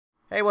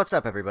Hey, what's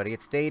up everybody?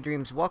 It's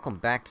DaYDreaMz. Welcome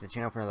back to the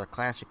channel for another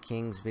Clash of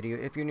Kings video.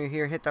 If you're new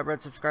here, hit that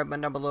red subscribe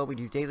button down below. We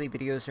do daily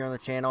videos here on the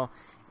channel.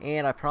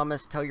 And I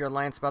promise, tell your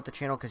alliance about the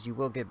channel because you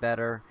will get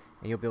better.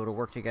 And you'll be able to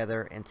work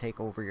together and take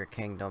over your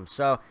kingdom.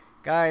 So,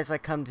 guys, I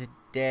come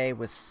today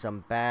with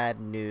some bad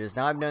news.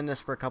 Now, I've known this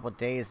for a couple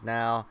days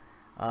now.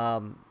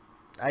 I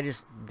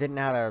just didn't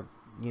know how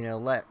to,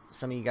 let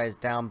some of you guys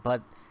down.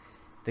 But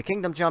the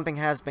kingdom jumping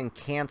has been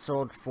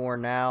canceled for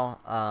now.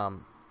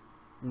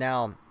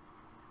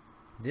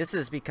 This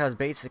is because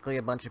basically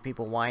a bunch of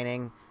people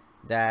whining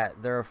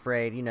that they're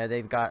afraid,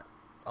 they've got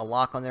a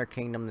lock on their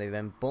kingdom, they've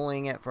been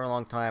bullying it for a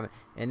long time,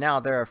 and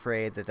now they're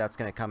afraid that that's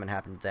going to come and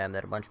happen to them,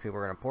 that a bunch of people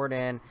are going to pour it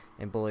in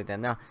and bully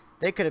them. Now,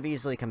 they could have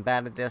easily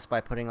combated this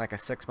by putting like a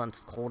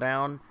 6-month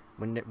cooldown.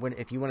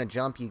 If you want to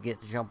jump, you get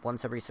to jump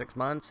once every 6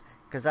 months,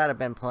 because that would have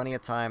been plenty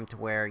of time to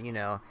where,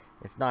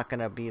 it's not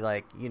going to be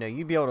like,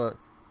 you'd be able to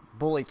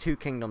bully 2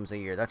 kingdoms a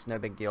year. That's no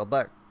big deal.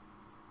 But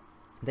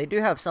they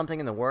do have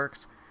something in the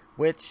works,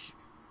 which...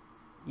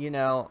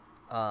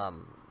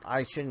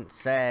 I shouldn't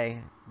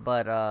say,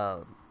 but,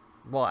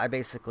 well, I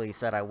basically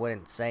said I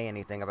wouldn't say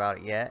anything about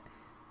it yet,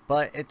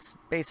 but it's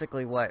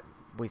basically what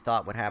we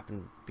thought would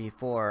happen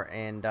before,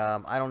 and,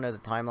 I don't know the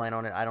timeline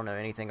on it, I don't know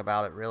anything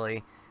about it,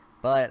 really,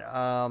 but,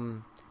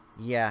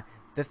 yeah,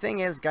 the thing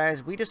is,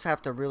 guys, we just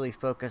have to really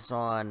focus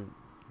on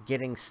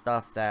getting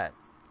stuff that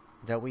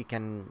we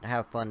can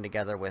have fun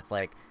together with,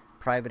 like,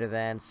 private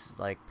events,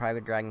 like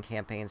private dragon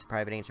campaigns,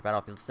 private ancient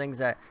battlefields, things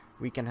that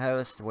we can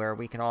host where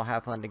we can all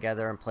have fun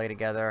together and play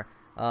together.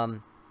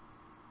 It'd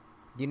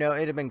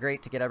have been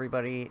great to get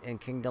everybody in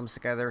kingdoms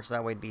together so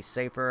that way it'd be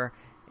safer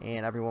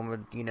and everyone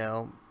would,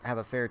 have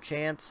a fair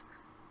chance.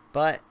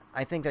 But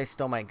I think they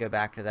still might go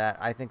back to that.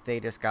 I think they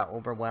just got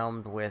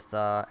overwhelmed with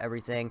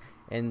everything,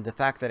 and the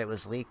fact that it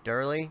was leaked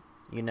early,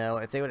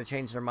 if they would have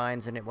changed their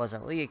minds and it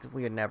wasn't leaked,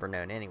 we would never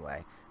known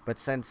anyway. But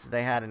since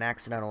they had an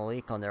accidental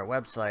leak on their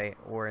website,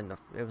 or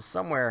it was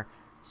somewhere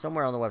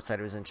on the website,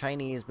 it was in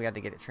Chinese, we had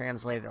to get it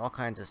translated, all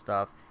kinds of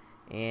stuff,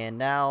 and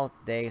now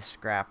they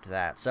scrapped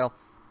that. So,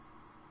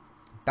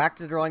 back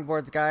to the drawing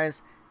boards,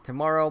 guys.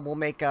 Tomorrow we'll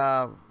make,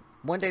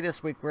 one day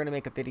this week we're going to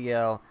make a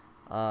video,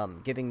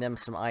 giving them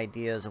some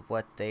ideas of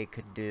what they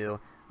could do.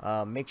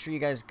 Make sure you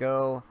guys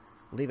go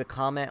leave a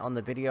comment on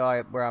the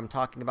video where I'm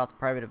talking about the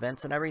private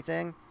events and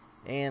everything,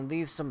 and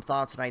leave some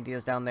thoughts and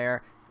ideas down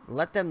there.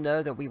 Let them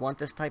know that we want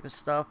this type of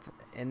stuff,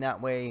 and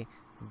that way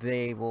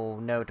they will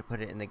know to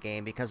put it in the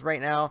game. Because right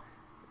now,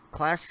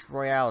 Clash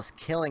Royale is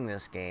killing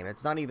this game.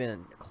 It's not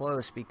even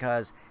close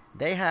because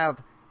they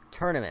have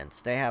tournaments.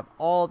 They have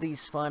all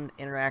these fun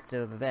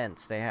interactive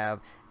events. They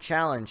have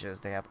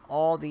challenges. They have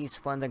all these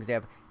fun things. They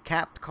have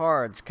capped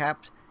cards,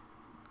 capped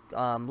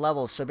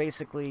levels. So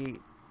basically,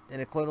 in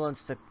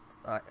equivalence to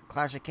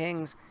Clash of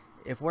Kings,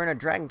 if we're in a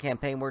dragon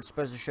campaign where it's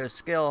supposed to show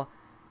skill,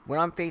 when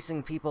I'm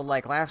facing people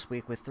like last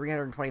week with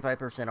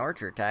 325%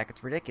 archer attack,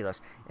 it's ridiculous.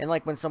 And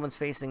like when someone's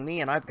facing me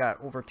and I've got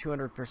over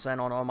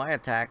 200% on all my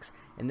attacks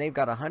and they've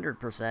got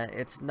 100%,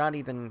 it's not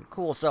even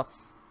cool. So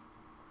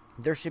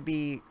there should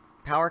be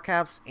power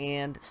caps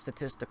and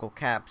statistical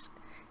caps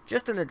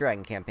just in the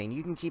dragon campaign.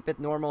 You can keep it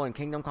normal in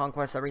Kingdom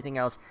Conquest, everything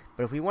else.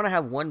 But if we want to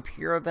have one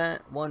pure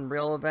event, one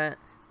real event,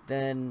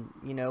 then,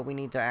 we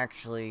need to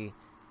actually,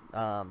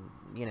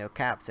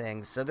 cap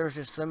things. So there's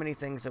just so many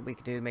things that we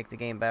could do to make the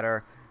game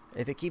better.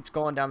 If it keeps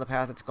going down the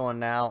path it's going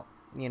now,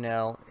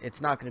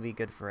 it's not going to be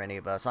good for any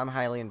of us. I'm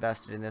highly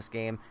invested in this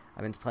game.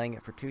 I've been playing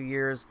it for 2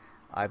 years.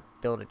 I've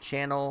built a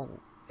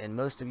channel, and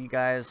most of you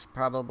guys,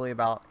 probably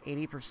about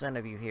 80%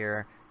 of you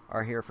here,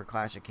 are here for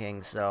Clash of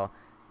Kings. So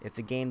if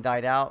the game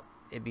died out,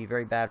 it'd be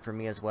very bad for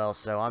me as well.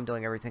 So I'm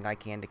doing everything I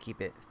can to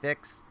keep it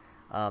fixed.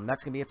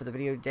 That's going to be it for the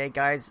video today,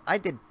 guys. I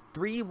did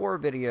 3 war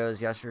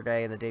videos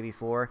yesterday and the day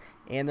before,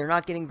 and they're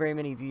not getting very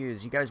many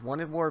views. You guys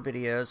wanted war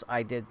videos.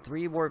 I did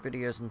 3 war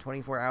videos in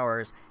 24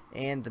 hours,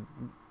 and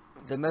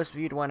the most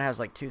viewed one has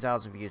like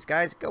 2,000 views.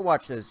 Guys, go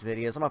watch those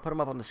videos. I'm going to put them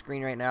up on the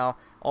screen right now.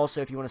 Also,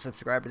 if you want to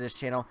subscribe to this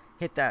channel,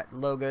 hit that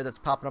logo that's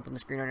popping up on the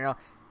screen right now.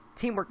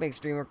 Teamwork makes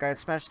dream work, guys.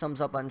 Smash the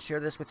thumbs up button. Share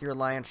this with your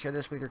alliance. Share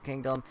this with your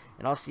kingdom.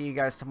 And I'll see you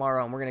guys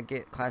tomorrow, and we're going to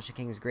get Clash of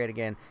Kings great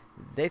again.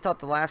 They thought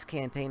the last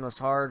campaign was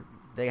hard.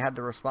 They had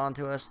to respond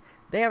to us.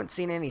 They haven't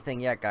seen anything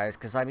yet, guys,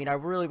 because, I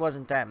really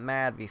wasn't that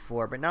mad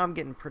before, but now I'm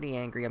getting pretty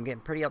angry. I'm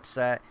getting pretty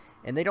upset,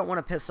 and they don't want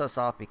to piss us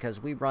off because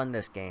we run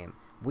this game.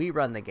 We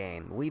run the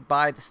game. We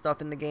buy the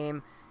stuff in the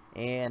game,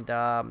 and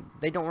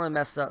they don't want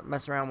to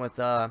mess around with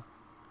the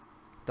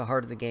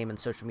heart of the game and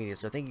social media.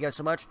 So thank you guys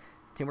so much.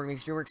 Teamwork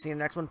makes dream work. See you in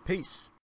the next one. Peace.